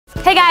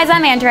Hey guys,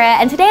 I'm Andrea,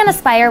 and today on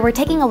Aspire, we're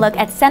taking a look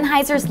at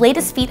Sennheiser's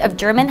latest feat of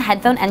German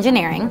headphone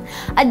engineering,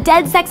 a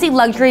dead sexy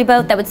luxury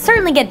boat that would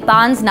certainly get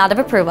Bond's nod of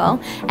approval,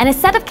 and a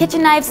set of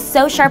kitchen knives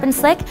so sharp and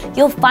slick,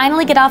 you'll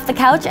finally get off the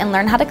couch and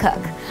learn how to cook.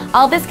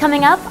 All this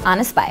coming up on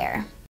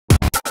Aspire.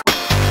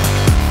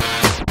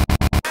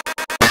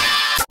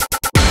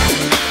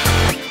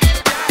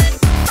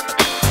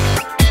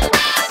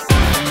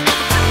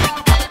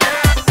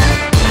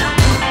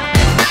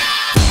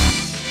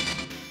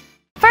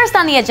 First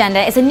on the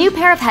agenda is a new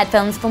pair of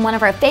headphones from one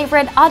of our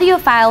favorite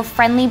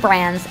audiophile-friendly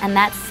brands, and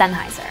that's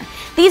Sennheiser.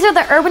 These are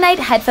the Urbanite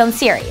headphone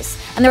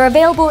series, and they're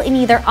available in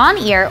either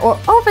on-ear or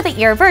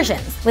over-the-ear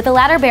versions, with the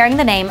latter bearing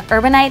the name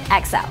Urbanite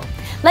XL.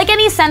 Like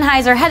any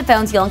Sennheiser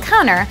headphones you'll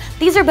encounter,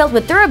 these are built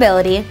with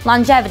durability,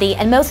 longevity,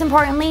 and most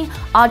importantly,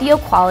 audio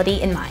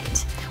quality in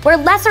mind. Where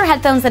lesser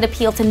headphones that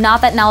appeal to not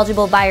that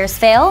knowledgeable buyers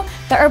fail,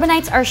 the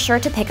Urbanites are sure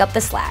to pick up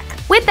the slack.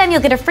 With them,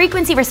 you'll get a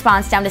frequency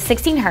response down to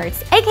 16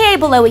 Hz, aka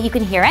below what you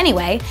can hear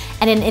anyway,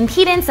 and an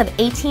impedance of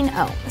 18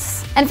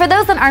 ohms. And for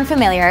those that aren't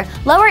familiar,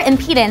 lower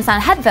impedance on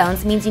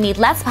headphones means you need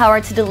less power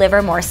to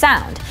deliver more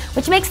sound,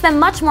 which makes them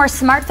much more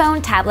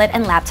smartphone, tablet,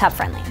 and laptop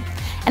friendly.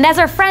 And as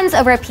our friends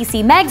over at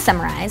PC Mag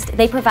summarized,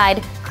 they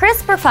provide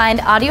crisp,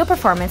 refined audio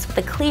performance with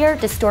a clear,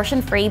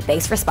 distortion-free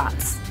bass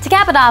response. To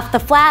cap it off, the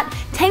flat,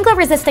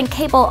 tangle-resistant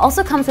cable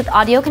also comes with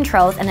audio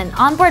controls and an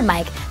onboard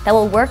mic that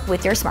will work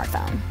with your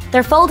smartphone.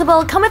 They're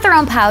foldable, come with their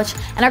own pouch,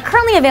 and are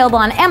currently available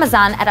on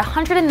Amazon at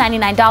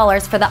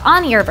 $199 for the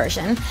on-ear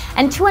version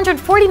and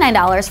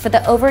 $249 for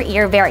the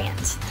over-ear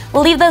variant.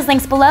 We'll leave those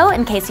links below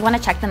in case you want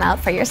to check them out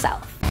for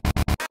yourself.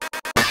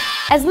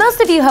 As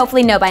most of you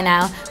hopefully know by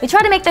now, we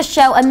try to make this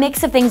show a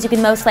mix of things you can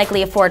most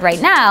likely afford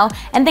right now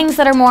and things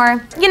that are more,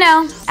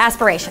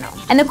 aspirational.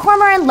 And the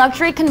Kormaran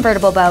luxury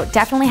convertible boat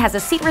definitely has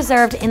a seat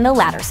reserved in the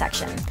latter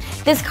section.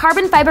 This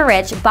carbon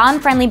fiber-rich,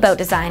 bond-friendly boat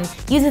design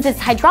uses its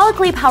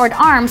hydraulically powered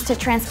arms to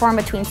transform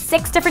between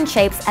 6 different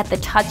shapes at the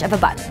touch of a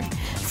button.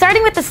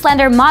 Starting with the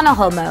slender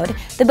monohull mode,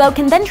 the boat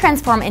can then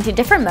transform into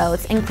different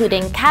modes,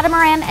 including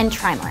catamaran and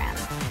trimaran.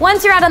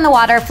 Once you're out on the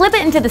water, flip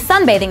it into the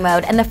sunbathing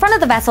mode and the front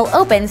of the vessel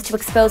opens to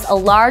expose a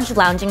large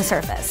lounging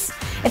surface.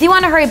 If you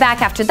want to hurry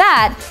back after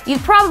that, you'd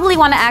probably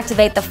want to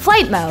activate the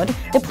flight mode,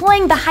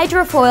 deploying the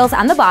hydrofoils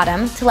on the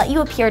bottom to let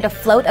you appear to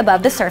float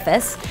above the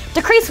surface,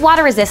 decrease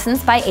water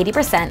resistance by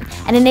 80%,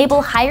 and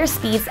enable higher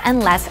speeds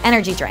and less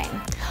energy drain.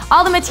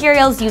 All the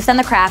materials used on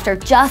the craft are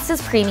just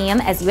as premium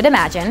as you would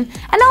imagine,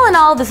 and all in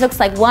all, this looks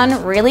like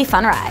one really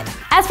fun ride.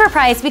 As for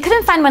price, we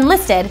couldn't find one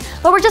listed,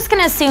 but we're just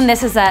gonna assume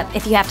this is a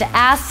if you have to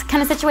ask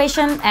kind of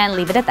situation and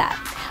leave it at that.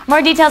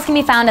 More details can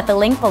be found at the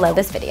link below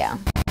this video.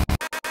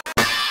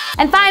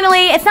 And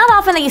finally, it's not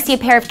often that you see a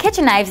pair of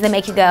kitchen knives that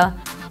make you go,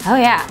 oh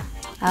yeah,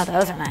 oh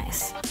those are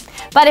nice.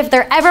 But if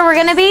there ever were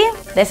gonna be,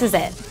 this is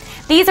it.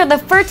 These are the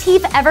Furtif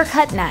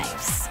Evercut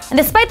knives. And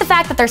despite the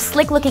fact that their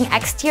slick-looking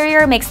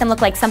exterior makes them look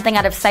like something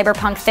out of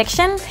cyberpunk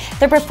fiction,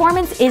 their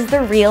performance is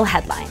the real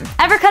headline.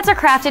 Evercuts are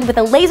crafted with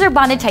a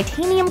laser-bonded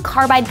titanium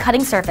carbide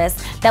cutting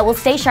surface that will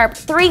stay sharp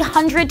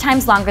 300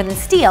 times longer than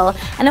steel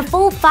and a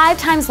full 5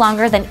 times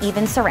longer than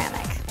even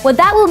ceramic. What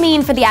that will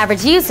mean for the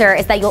average user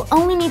is that you'll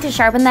only need to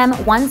sharpen them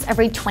once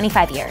every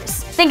 25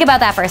 years. Think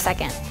about that for a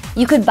second.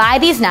 You could buy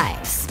these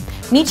knives,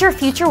 meet your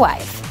future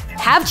wife,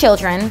 have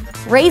children,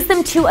 raise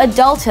them to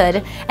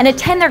adulthood, and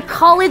attend their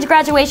college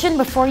graduation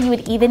before you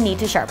would even need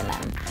to sharpen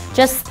them.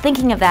 Just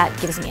thinking of that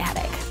gives me a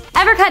headache.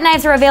 Evercut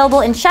knives are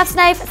available in chef's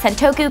knife,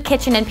 sentoku,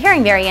 kitchen, and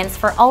paring variants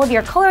for all of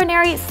your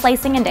culinary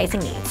slicing and dicing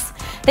needs.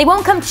 They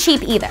won't come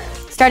cheap either,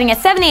 starting at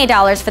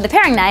 $78 for the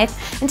paring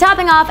knife and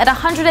topping off at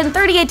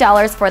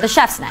 $138 for the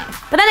chef's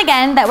knife. But then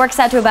again, that works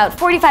out to about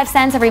 45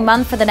 cents every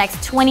month for the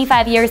next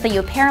 25 years that you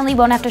apparently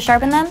won't have to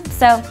sharpen them,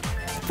 so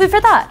food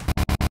for thought.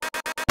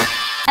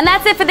 And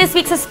that's it for this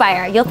week's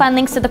Aspire. You'll find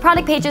links to the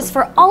product pages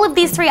for all of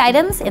these 3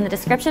 items in the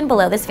description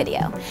below this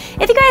video.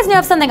 If you guys know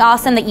of something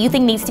awesome that you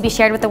think needs to be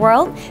shared with the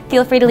world,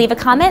 feel free to leave a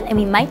comment and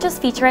we might just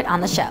feature it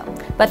on the show.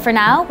 But for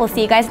now, we'll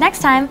see you guys next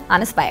time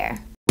on Aspire.